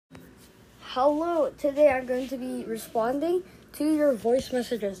Hello, today I'm going to be responding to your voice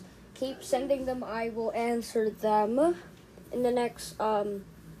messages. Keep sending them. I will answer them in the next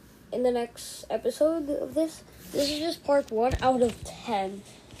episode of this. This is just part 1 out of 10.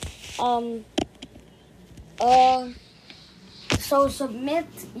 So submit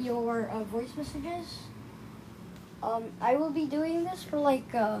your voice messages. I will be doing this for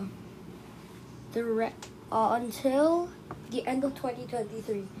until the end of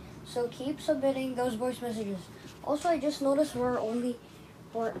 2023. So keep submitting those voice messages. Also, I just noticed we're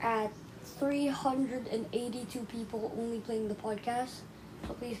at 382 people only playing the podcast.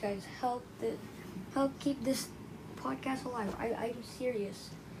 So please, guys, help keep this podcast alive. I'm serious.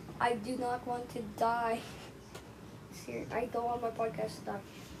 I do not want to die. I don't want my podcast to die.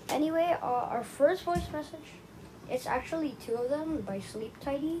 Anyway, our first voice message, it's actually 2 of them by Sleep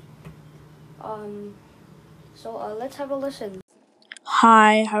Tidy. So let's have a listen.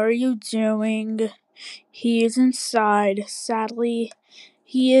 Hi, how are you doing? He is inside. Sadly,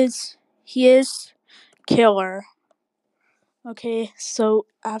 he is killer. Okay, so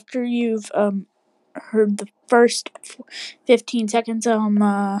after you've heard the first 15 seconds,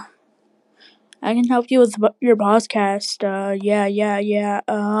 I can help you with your podcast. Yeah.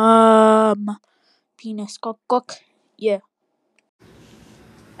 Penis cock. Yeah.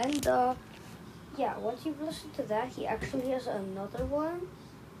 And yeah, once you've listened to that, he actually has another one.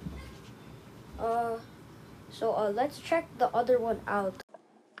 So let's check the other one out.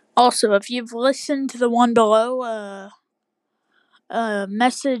 Also, if you've listened to the one below,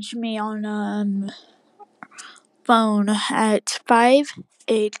 message me on phone at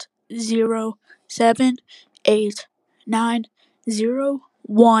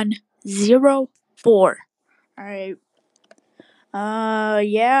 5807890104. Alright.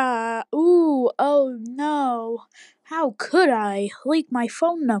 Yeah. Ooh, oh no. How could I leak my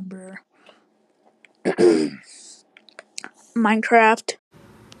phone number? Minecraft.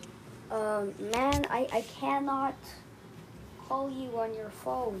 Man, I cannot call you on your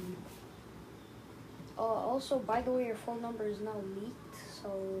phone. Also, by the way, your phone number is now leaked,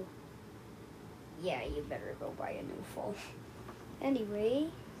 so yeah, you better go buy a new phone. Anyway,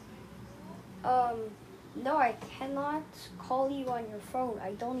 no, I cannot call you on your phone.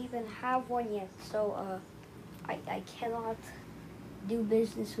 I don't even have one yet, so I cannot do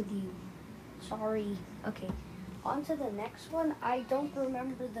business with you. Sorry. Okay, on to the next one. I don't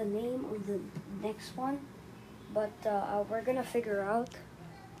remember the name of the next one, but we're gonna figure out.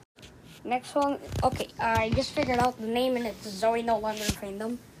 Next one. Okay, I just figured out the name, and it's Zoe No Longer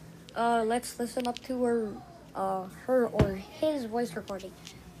Fandom. Let's listen up to her or his voice recording.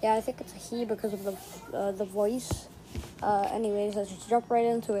 Yeah, I think it's a he because of the voice. Anyways, let's just jump right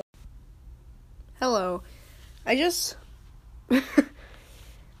into it. Hello.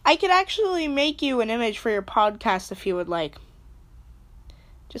 I could actually make you an image for your podcast if you would like.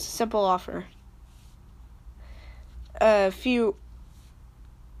 Just a simple offer. If you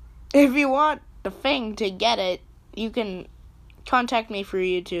want the thing to get it, you can contact me for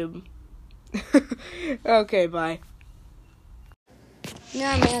YouTube. Okay, bye.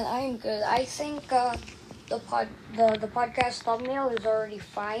 Yeah, man, I'm good. I think the podcast thumbnail is already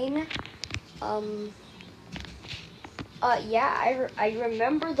fine. Yeah, I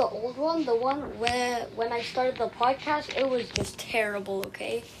remember the old one, the one when I started the podcast, it was just terrible,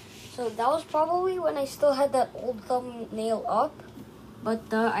 okay? So that was probably when I still had that old thumbnail up,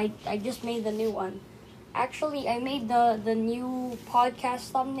 but I just made the new one. Actually, I made the new podcast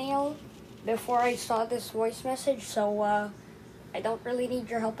thumbnail before I saw this voice message, so I don't really need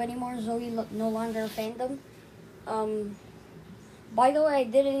your help anymore, Zoe No Longer Fandom. By the way, I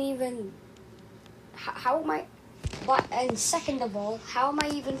didn't even... How am I... But, and second of all, how am I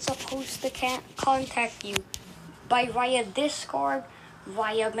even supposed to contact you? Via Discord,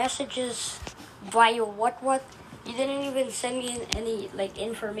 via messages, via what? You didn't even send me any,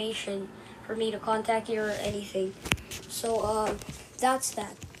 information for me to contact you or anything. So, that's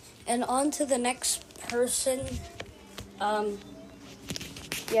that. And on to the next person.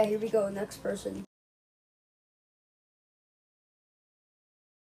 Yeah, here we go, next person.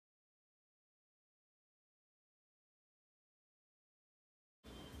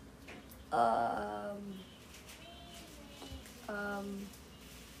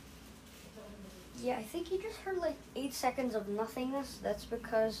 Yeah, I think you just heard 8 seconds of nothingness. That's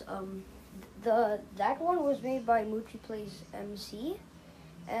because that one was made by Moochie Plays MC,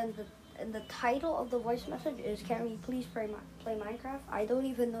 and the title of the voice message is "Can we please play Minecraft?" I don't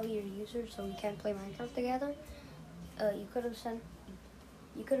even know your user, so we can't play Minecraft together. You could have said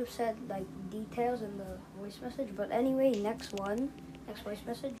details in the voice message, but anyway, next voice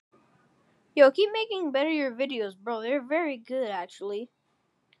message. Yo, keep making better your videos, bro. They're very good, actually.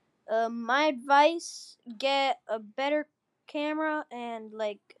 My advice: get a better camera and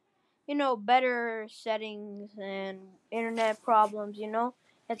better settings and internet problems.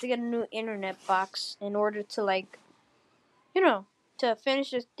 Have to get a new internet box in order to to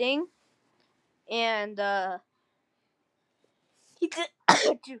finish this thing. And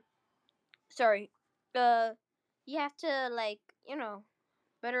sorry, you have to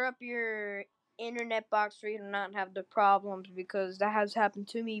better up your internet box so you do not have the problems because that has happened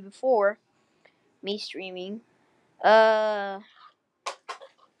to me before. Me streaming. By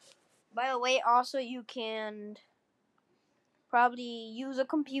the way, also you can probably use a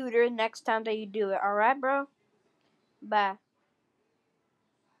computer next time that you do it. All right, bro. Bye.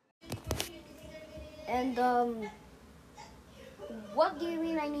 And what do you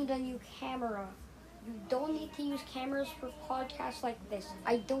mean I need a new camera? You don't need to use cameras for podcasts like this.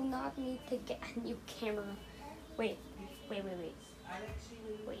 I do not need to get a new camera. Wait.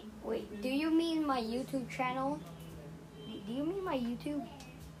 Do you mean my YouTube channel? Do you mean my YouTube?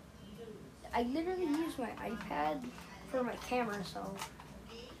 I literally use my iPad for my camera, so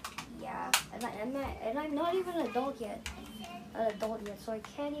yeah. And I'm not even an adult yet. So I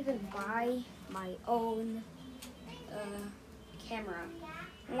can't even buy my own camera.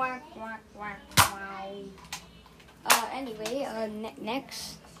 Whack, whack, whack, wow. Anyway,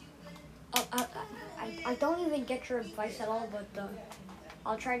 next. I don't even get your advice at all, but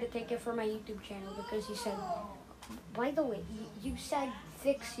I'll try to take it for my YouTube channel because you said, by the way, you said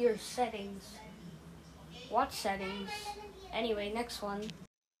fix your settings. What settings? Anyway, next one.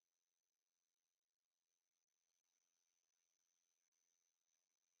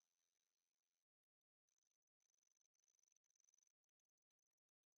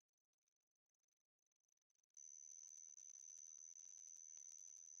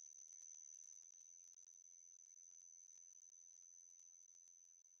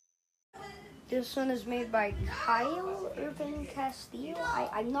 This one is made by Kyle Irvin Castillo.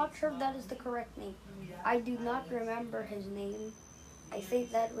 I'm not sure if that is the correct name. I do not remember his name. I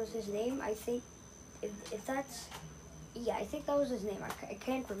think that was his name. I think if that's... Yeah, I think that was his name. I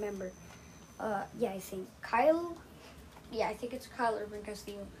can't remember. Yeah, I think Kyle... Yeah, I think it's Kyle Irvin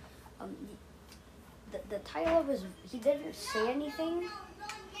Castillo. The title of his... He didn't say anything.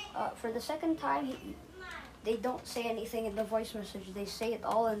 For the second time, they don't say anything in the voice message. They say it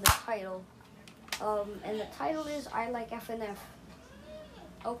all in the title. And the title is I Like FNF.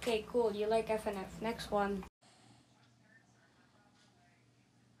 Okay, cool. You like FNF. Next one.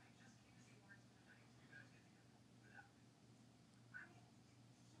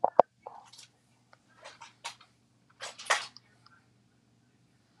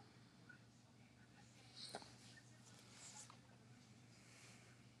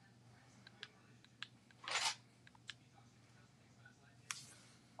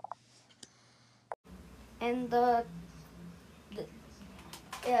 And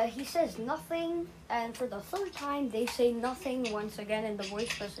he says nothing, and for the third time, they say nothing once again in the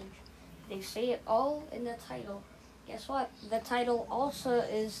voice message. They say it all in the title. Guess what? The title also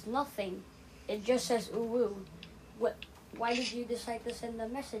is nothing. It just says ooh woo. What? Why did you decide to send the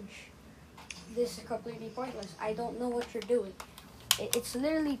message? This is completely pointless. I don't know what you're doing. It's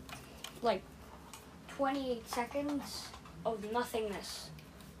literally like 28 seconds of nothingness.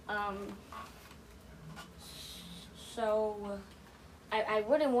 So I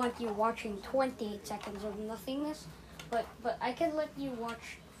wouldn't want you watching 28 seconds of nothingness, but I can let you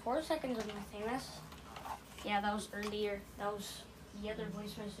watch 4 seconds of nothingness. Yeah, that was earlier. That was the other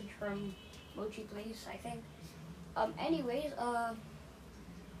voice message from Mochi Place, I think. Anyways,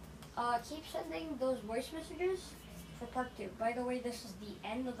 keep sending those voice messages for part 2. By the way, this is the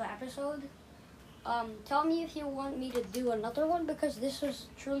end of the episode. Tell me if you want me to do another one because this was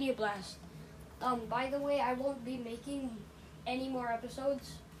truly a blast. By the way, I won't be making any more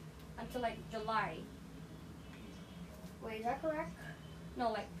episodes until like July. Wait, is that correct?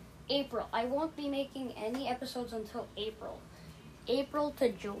 No, like April. I won't be making any episodes until April. April to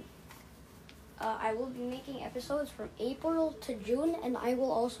June. I will be making episodes from April to June, and I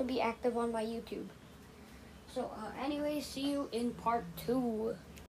will also be active on my YouTube. So, anyway, see you in part 2.